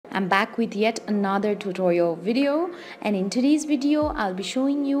I'm back with yet another tutorial video, and in today's video I'll be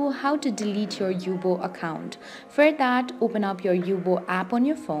showing you how to delete your Yubo account. For that, open up your Yubo app on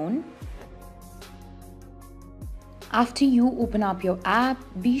your phone. After you open up your app,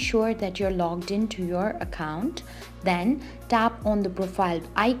 be sure that you're logged into your account. Then tap on the profile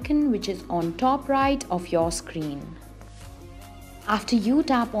icon which is on top right of your screen. After you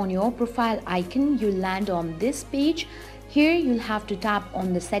tap on your profile icon, you'll land on this page. Here you'll have to tap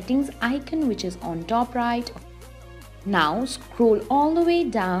on the settings icon which is on top right. Now scroll all the way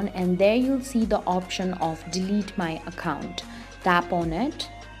down and there you'll see the option of delete my account. Tap on it.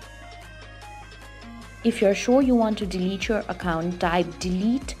 If you're sure you want to delete your account, type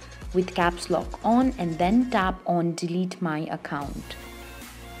delete with caps lock on and then tap on delete my account.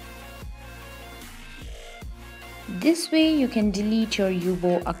 This way you can delete your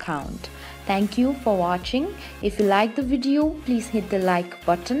Yubo account. Thank you for watching. If you like the video, please hit the like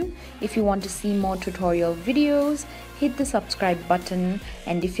button. If you want to see more tutorial videos, hit the subscribe button.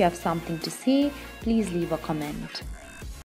 And if you have something to say, please leave a comment.